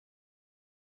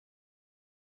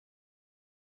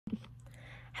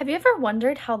Have you ever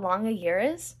wondered how long a year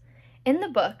is? In the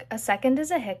book, A Second is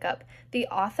a Hiccup, the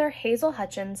author Hazel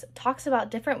Hutchins talks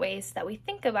about different ways that we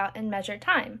think about and measure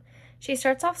time. She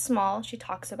starts off small, she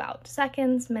talks about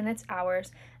seconds, minutes,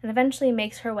 hours, and eventually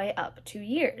makes her way up to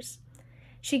years.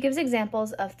 She gives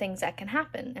examples of things that can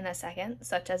happen in a second,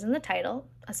 such as in the title,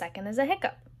 A Second is a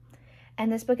Hiccup.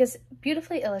 And this book is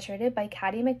beautifully illustrated by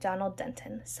Caddy McDonald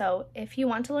Denton. So if you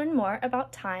want to learn more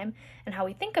about time and how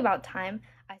we think about time,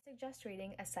 I suggest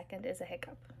reading A Second is a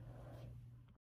Hiccup.